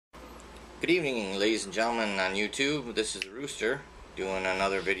Good evening, ladies and gentlemen on YouTube. This is Rooster doing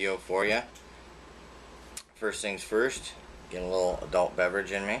another video for you. First things first, get a little adult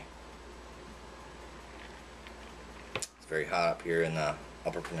beverage in me. It's very hot up here in the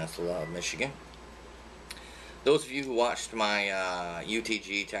Upper Peninsula of Michigan. Those of you who watched my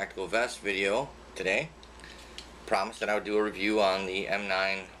UTG tactical vest video today promised that I would do a review on the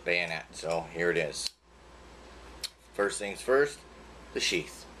M9 Bayonette. So here it is. First things first, the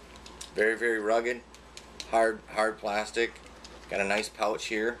sheath. Very, very rugged, hard plastic. Got a nice pouch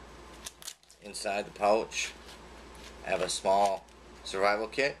here. Inside the pouch, I have a small survival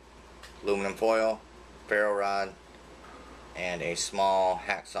kit, aluminum foil, ferro rod, and a small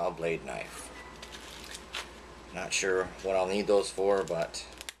hacksaw blade knife. Not sure what I'll need those for, but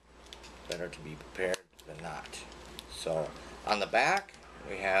better to be prepared than not. So on the back,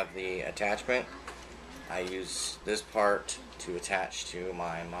 we have the attachment. I use this part to attach to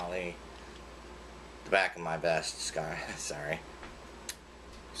my the back of my vest. Sorry.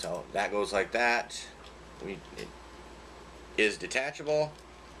 So that goes like that. It is detachable.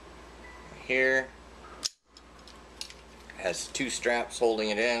 Here it has two straps holding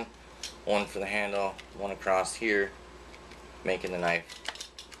it in, one for the handle, one across here, making the knife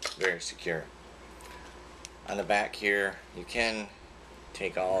very secure. On the back here, you can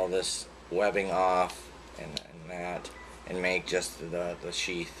take all of this webbing off and make just the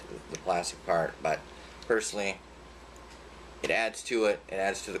sheath, the plastic part, but personally it adds to it. It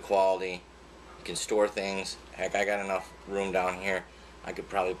adds to the quality. You can store things. Heck, I got enough room down here. I could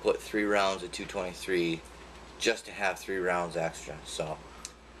probably put 3 rounds of 223 just to have 3 rounds extra. So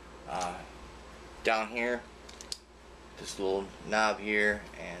down here, this little knob here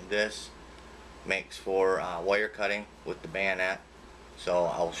and this makes for wire cutting with the bayonet. So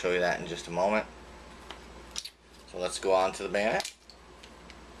I'll show you that in just a moment. So let's go on to the bayonet.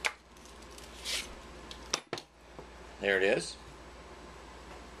 There it is.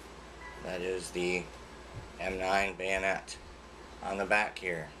 That is the M9 bayonet. On the back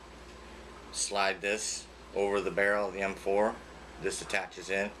here, slide this over the barrel of the M4. This attaches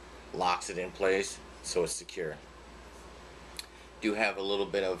in, locks it in place so it's secure. Do have a little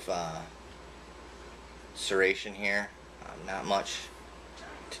bit of serration here. Not much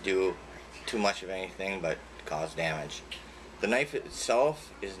to do too much of anything, but cause damage. The knife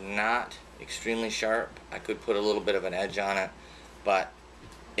itself is not extremely sharp. I could put a little bit of an edge on it, but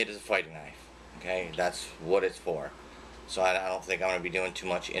it is a fighting knife. Okay, that's what it's for. So I don't think I'm going to be doing too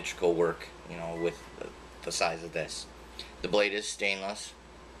much integral work, you know, with the size of this. The blade is stainless,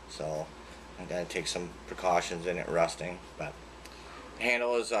 so I'm going to take some precautions in it rusting. But the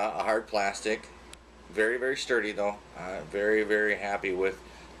handle is a hard plastic, very, very sturdy though. Very, very happy with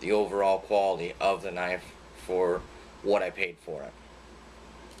the overall quality of the knife for what I paid for it.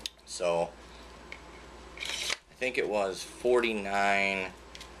 So I think it was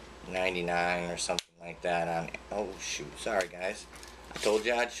 $49.99 or something like that on. Oh shoot, sorry guys, I told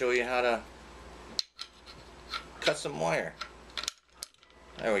you I'd show you how to cut some wire.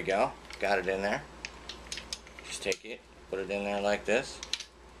 There we go, got it in there. Just take it, put it in there like this,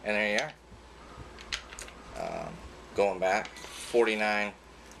 and there you are. Going back, $49.99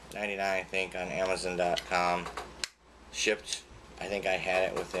 I think on Amazon.com. Shipped, I think I had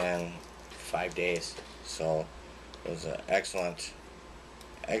it within 5 days. So it was an excellent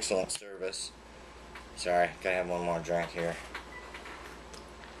service. Sorry, gotta have one more drink here.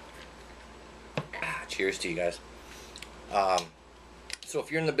 Cheers to you guys. So if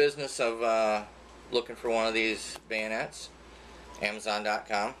you're in the business of looking for one of these bayonets,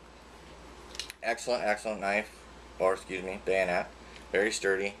 Amazon.com. Excellent knife, or excuse me, bayonet. Very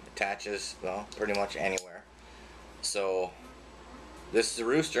sturdy, attaches, well, pretty much anywhere. So this is a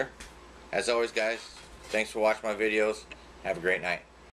Rooster. As always guys, thanks for watching my videos. Have a great night.